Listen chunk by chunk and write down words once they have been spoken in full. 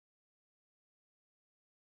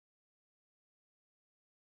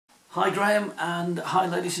Hi Graham, and hi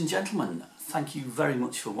ladies and gentlemen. Thank you very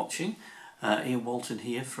much for watching. Ian Walton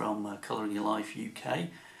here from Colour in Your Life UK.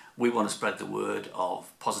 We want to spread the word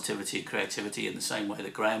of positivity and creativity in the same way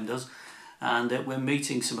that Graham does, and we're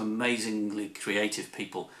meeting some amazingly creative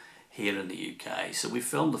people here in the UK. So we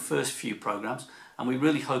filmed the first few programmes and we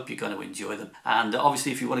really hope you're going to enjoy them. And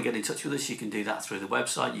obviously if you want to get in touch with us, you can do that through the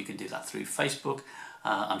website, you can do that through Facebook,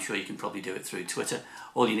 I'm sure you can probably do it through Twitter.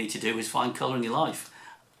 All you need to do is find Colour in Your Life.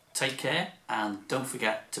 Take care and don't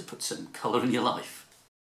forget to put some colour in your life.